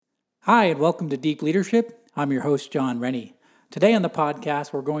Hi, and welcome to Deep Leadership. I'm your host, John Rennie. Today on the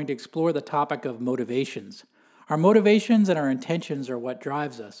podcast, we're going to explore the topic of motivations. Our motivations and our intentions are what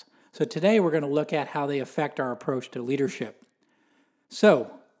drives us. So today we're going to look at how they affect our approach to leadership. So,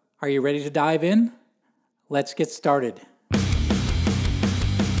 are you ready to dive in? Let's get started.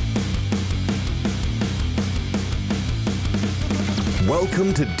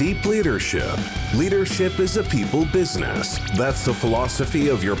 Welcome to Deep Leadership. Leadership is a people business. That's the philosophy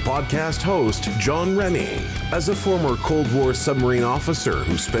of your podcast host, John Rennie. As a former Cold War submarine officer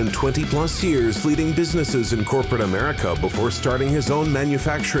who spent 20 plus years leading businesses in corporate America before starting his own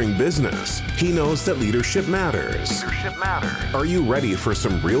manufacturing business, he knows that leadership matters. Are you ready for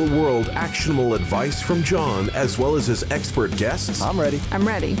some real-world actionable advice from John as well as his expert guests? I'm ready.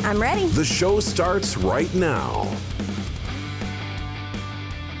 The show starts right now.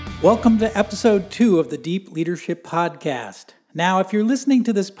 Welcome to episode 2 of the Deep Leadership Podcast. Now, if you're listening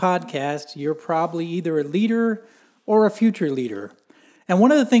to this podcast, you're probably either a leader or a future leader. And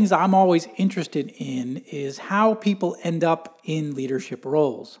one of the things I'm always interested in is how people end up in leadership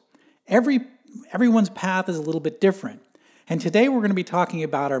roles. Everyone's path is a little bit different. And today we're going to be talking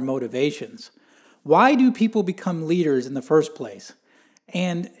about our motivations. Why do people become leaders in the first place?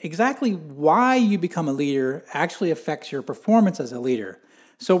 And exactly why you become a leader actually affects your performance as a leader.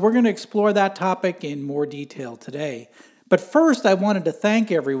 So we're going to explore that topic in more detail today. But first, I wanted to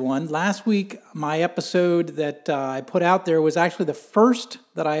thank everyone. Last week, my episode that I put out there was actually the first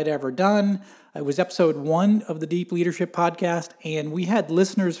that I had ever done. It was episode 1 of the Deep Leadership Podcast, and we had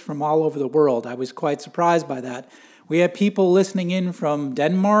listeners from all over the world. I was quite surprised by that. We had people listening in from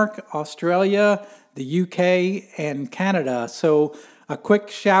Denmark, Australia, the UK, and Canada. So a quick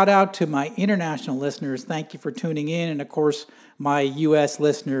shout out to my international listeners. Thank you for tuning in. And of course, my U.S.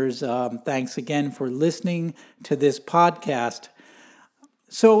 listeners, thanks again for listening to this podcast.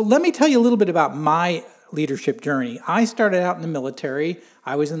 So let me tell you a little bit about my leadership journey. I started out in the military.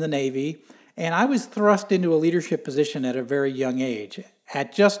 I was in the Navy, and I was thrust into a leadership position at a very young age.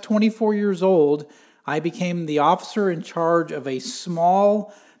 At just 24 years old, I became the officer in charge of a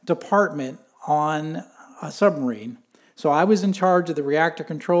small department on a submarine. So I was in charge of the reactor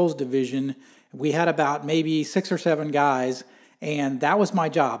controls division. We had about maybe 6 or 7 guys. And that was my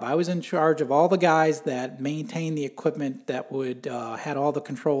job. I was in charge of all the guys that maintained the equipment that would had all the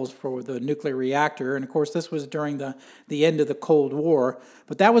controls for the nuclear reactor. And of course, this was during the end of the Cold War.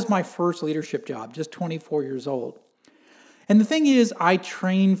 But that was my first leadership job, just 24 years old. And the thing is, I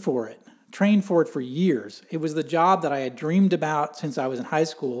trained for it for years. It was the job that I had dreamed about since I was in high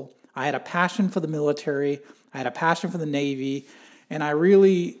school. I had a passion for the military. I had a passion for the Navy. And I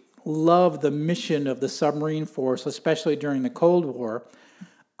really loved the mission of the submarine force, especially during the Cold War.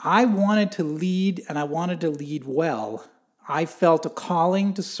 I wanted to lead, and I wanted to lead well. I felt a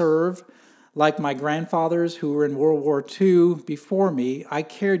calling to serve, like my grandfathers who were in World War II before me. I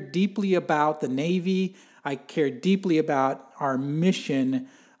cared deeply about the Navy. I cared deeply about our mission,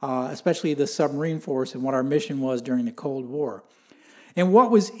 especially the submarine force and what our mission was during the Cold War. And what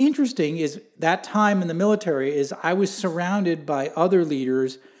was interesting is that time in the military is I was surrounded by other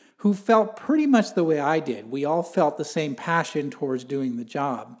leaders who felt pretty much the way I did. We all felt the same passion towards doing the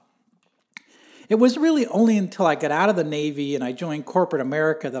job. It was really only until I got out of the Navy and I joined corporate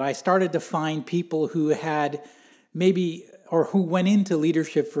America that I started to find people who had who went into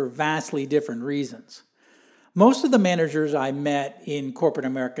leadership for vastly different reasons. Most of the managers I met in corporate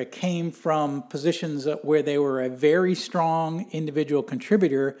America came from positions where they were a very strong individual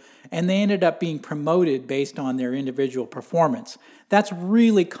contributor, and they ended up being promoted based on their individual performance. That's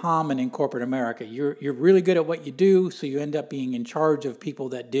really common in corporate America. You're really good at what you do, so you end up being in charge of people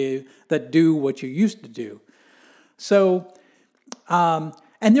that do what you used to do. So,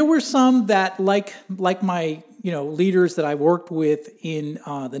 and there were some that, like my leaders that I worked with in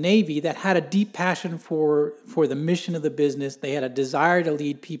the Navy, that had a deep passion for the mission of the business. They had a desire to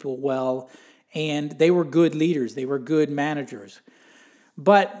lead people well, and they were good leaders. They were good managers.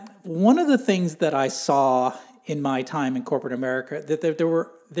 But one of the things that I saw in my time in corporate America, that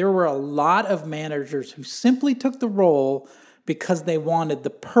there were a lot of managers who simply took the role because they wanted the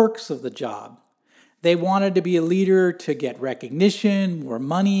perks of the job. They wanted to be a leader to get recognition, more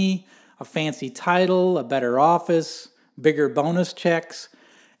money, a fancy title, a better office, bigger bonus checks,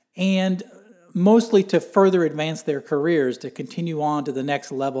 and mostly to further advance their careers, to continue on to the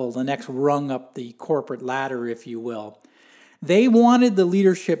next level, the next rung up the corporate ladder, if you will. They wanted the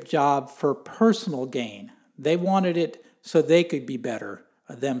leadership job for personal gain. They wanted it so they could be better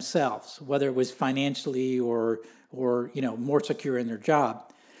themselves, whether it was financially or more secure in their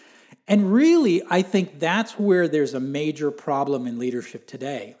job. And really, I think that's where there's a major problem in leadership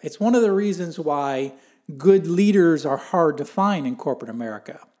today. It's one of the reasons why good leaders are hard to find in corporate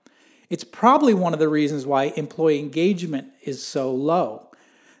America. It's probably one of the reasons why employee engagement is so low.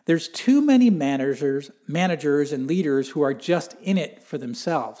 There's too many managers and leaders who are just in it for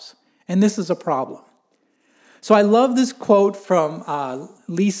themselves. And this is a problem. So I love this quote from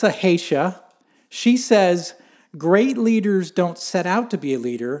Lisa Haisha. She says, "Great leaders don't set out to be a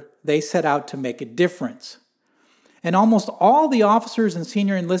leader, they set out to make a difference." And almost all the officers and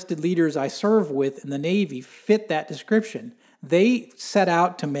senior enlisted leaders I serve with in the Navy fit that description. They set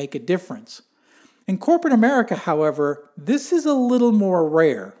out to make a difference. In corporate America, however, this is a little more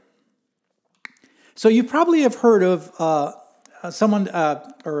rare. So you probably have heard of someone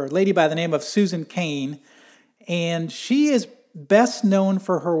or a lady by the name of Susan Cain, and she is best known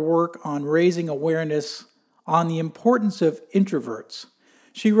for her work on raising awareness on the importance of introverts.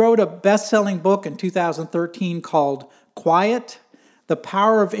 She wrote a best-selling book in 2013 called Quiet: The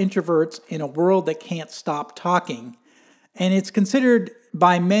Power of Introverts in a World That Can't Stop Talking. And it's considered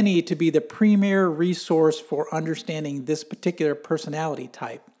by many to be the premier resource for understanding this particular personality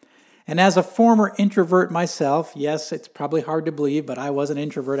type. And as a former introvert myself, yes, it's probably hard to believe, but I was an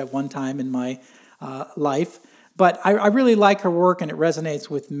introvert at one time in my life. But I really like her work, and it resonates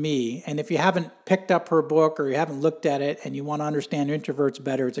with me. And if you haven't picked up her book or you haven't looked at it and you want to understand introverts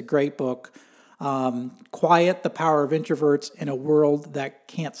better, it's a great book. Quiet: The Power of Introverts in a World That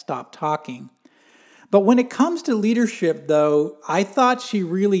Can't Stop Talking. But when it comes to leadership, though, I thought she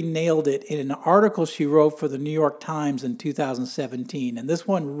really nailed it in an article she wrote for the New York Times in 2017. And this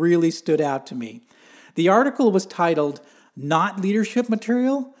one really stood out to me. The article was titled, "Not Leadership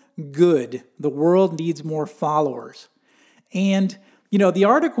Material? Good. The World Needs More Followers." And, the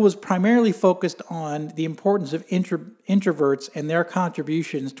article was primarily focused on the importance of introverts and their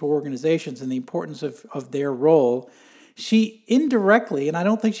contributions to organizations and the importance of their role. She indirectly, and I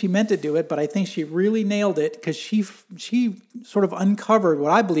don't think she meant to do it, but I think she really nailed it because she sort of uncovered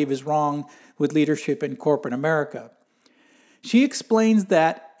what I believe is wrong with leadership in corporate America. She explains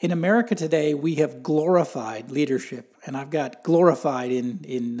that in America today, we have glorified leadership, and I've got glorified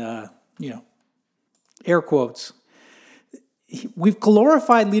in air quotes. We've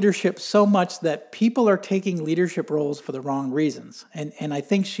glorified leadership so much that people are taking leadership roles for the wrong reasons. And I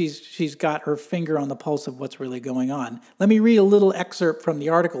think she's got her finger on the pulse of what's really going on. Let me read a little excerpt from the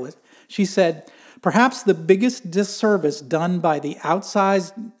article. She said, "Perhaps the biggest disservice done by the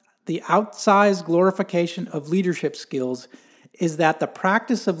outsized glorification of leadership skills is that the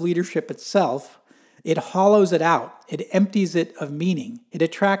practice of leadership itself, it hollows it out. It empties it of meaning. It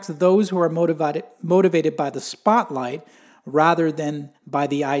attracts those who are motivated by the spotlight rather than by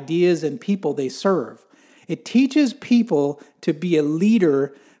the ideas and people they serve. It teaches people to be a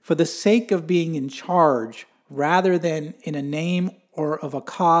leader for the sake of being in charge rather than in a name or of a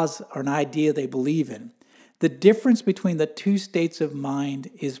cause or an idea they believe in. The difference between the two states of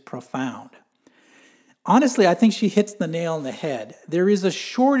mind is profound." Honestly, I think she hits the nail on the head. There is a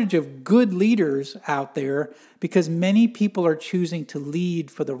shortage of good leaders out there because many people are choosing to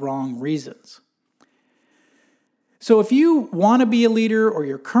lead for the wrong reasons. So if you want to be a leader or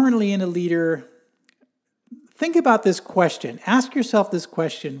you're currently in a leader, think about this question. Ask yourself this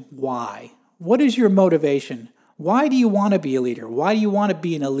question, why? What is your motivation? Why do you want to be a leader? Why do you want to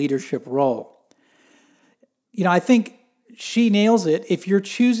be in a leadership role? I think she nails it. If you're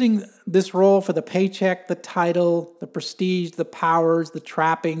choosing this role for the paycheck, the title, the prestige, the powers, the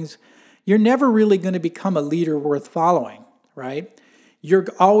trappings, you're never really going to become a leader worth following, right? You're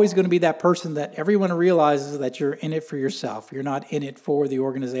always going to be that person that everyone realizes that you're in it for yourself. You're not in it for the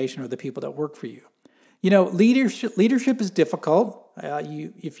organization or the people that work for you. Leadership is difficult.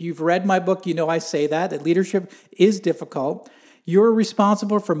 If you've read my book, I say that leadership is difficult. You're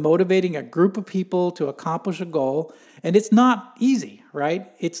responsible for motivating a group of people to accomplish a goal, and it's not easy,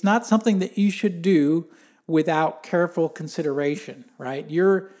 right? It's not something that you should do without careful consideration, right?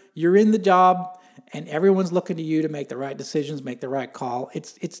 You're in the job, and everyone's looking to you to make the right decisions, make the right call.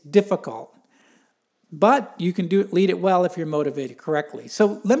 It's difficult, but you can lead it well if you're motivated correctly.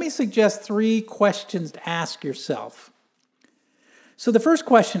 So let me suggest 3 questions to ask yourself. So the first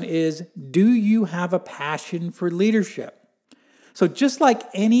question is, do you have a passion for leadership? So just like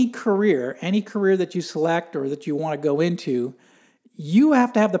any career that you select or that you want to go into, you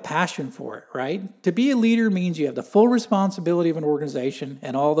have to have the passion for it, right? To be a leader means you have the full responsibility of an organization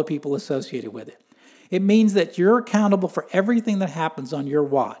and all the people associated with it. It means that you're accountable for everything that happens on your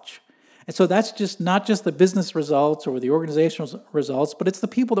watch. And so that's just not just the business results or the organizational results, but it's the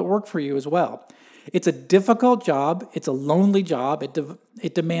people that work for you as well. It's a difficult job. It's a lonely job.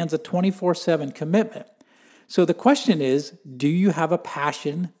 It demands a 24/7 commitment. So the question is, do you have a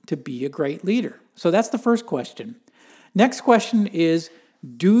passion to be a great leader? So that's the first question. Next question is,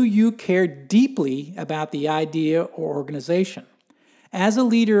 do you care deeply about the idea or organization? As a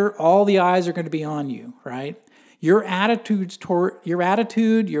leader, all the eyes are going to be on you, right? Your attitudes towards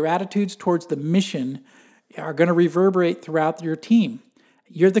the mission are going to reverberate throughout your team.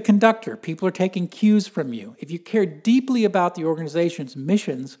 You're the conductor. People are taking cues from you. If you care deeply about the organization's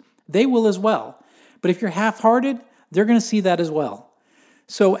missions, they will as well. But if you're half-hearted, they're going to see that as well.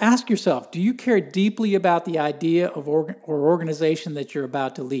 So ask yourself, do you care deeply about the idea of or organization that you're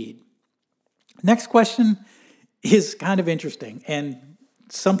about to lead? Next question is kind of interesting, and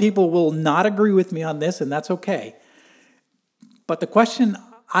some people will not agree with me on this, and that's okay. But the question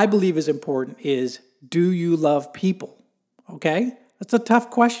I believe is important is, do you love people? Okay? That's a tough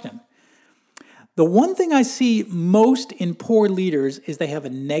question. The one thing I see most in poor leaders is they have a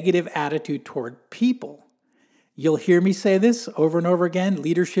negative attitude toward people. You'll hear me say this over and over again.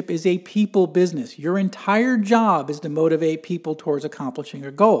 Leadership is a people business. Your entire job is to motivate people towards accomplishing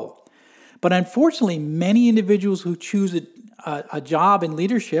a goal. But unfortunately, many individuals who choose a job in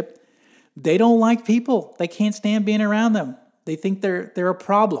leadership, they don't like people. They can't stand being around them. They think they're a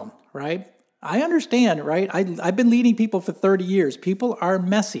problem, right? I understand, right? I've been leading people for 30 years. People are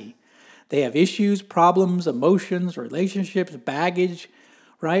messy. They have issues, problems, emotions, relationships, baggage,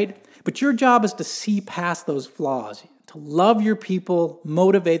 right? But your job is to see past those flaws, to love your people,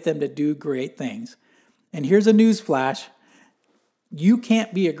 motivate them to do great things. And here's a news flash. You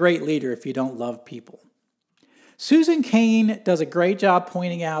can't be a great leader if you don't love people. Susan Cain does a great job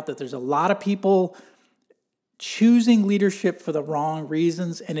pointing out that there's a lot of people choosing leadership for the wrong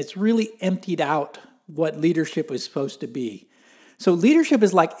reasons, and it's really emptied out what leadership is supposed to be. So leadership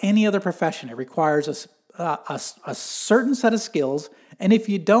is like any other profession. It requires a certain set of skills, and if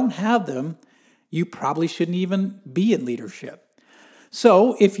you don't have them, you probably shouldn't even be in leadership.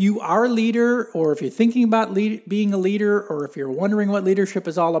 So if you are a leader, or if you're thinking about being a leader, or if you're wondering what leadership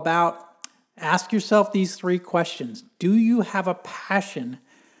is all about, ask yourself these 3 questions. Do you have a passion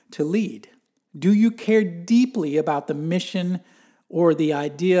to lead? Do you care deeply about the mission or the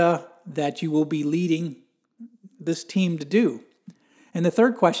idea that you will be leading this team to do? And the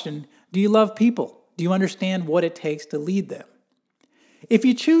third question, do you love people? Do you understand what it takes to lead them? If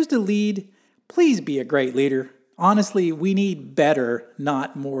you choose to lead, please be a great leader. Honestly, we need better,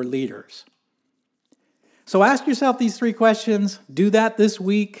 not more leaders. So ask yourself these 3 questions. Do that this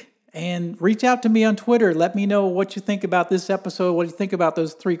week and reach out to me on Twitter. Let me know what you think about this episode, what you think about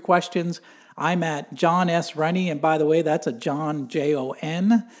those 3 questions. I'm at John S. Rennie, and by the way, that's a John,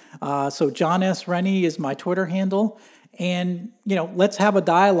 Jon. So John S. Rennie is my Twitter handle. And, let's have a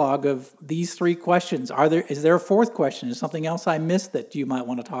dialogue of these 3 questions. Is there a 4th question? Is something else I missed that you might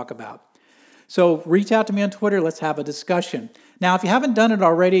want to talk about? So reach out to me on Twitter. Let's have a discussion. Now, if you haven't done it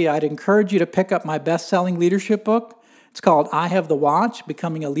already, I'd encourage you to pick up my best-selling leadership book. It's called I Have the Watch,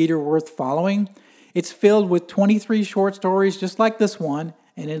 Becoming a Leader Worth Following. It's filled with 23 short stories just like this one,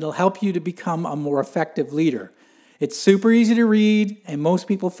 and it'll help you to become a more effective leader. It's super easy to read, and most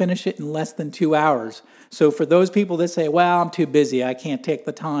people finish it in less than 2 hours. So for those people that say, well, I'm too busy, I can't take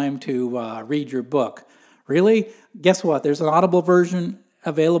the time to read your book. Really? Guess what? There's an Audible version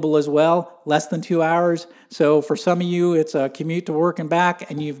available as well, less than 2 hours. So for some of you, it's a commute to work and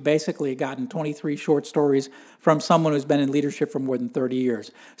back, and you've basically gotten 23 short stories from someone who's been in leadership for more than 30 years.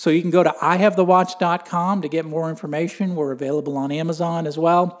 So you can go to ihavethewatch.com to get more information. We're available on Amazon as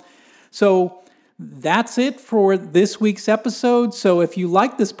well. So that's it for this week's episode. So if you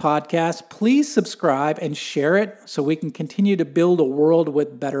like this podcast, please subscribe and share it so we can continue to build a world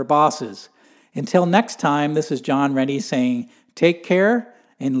with better bosses. Until next time, this is John Rennie saying, take care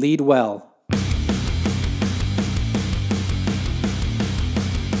and lead well.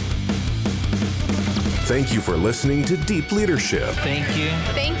 Thank you for listening to Deep Leadership. Thank you.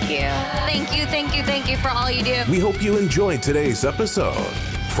 Thank you. Thank you, thank you, thank you for all you do. We hope you enjoyed today's episode.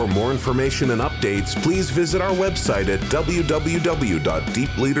 For more information and updates, please visit our website at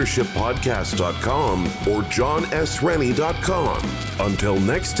www.deepleadershippodcast.com or johnsrennie.com. Until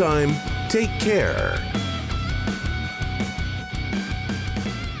next time, take care.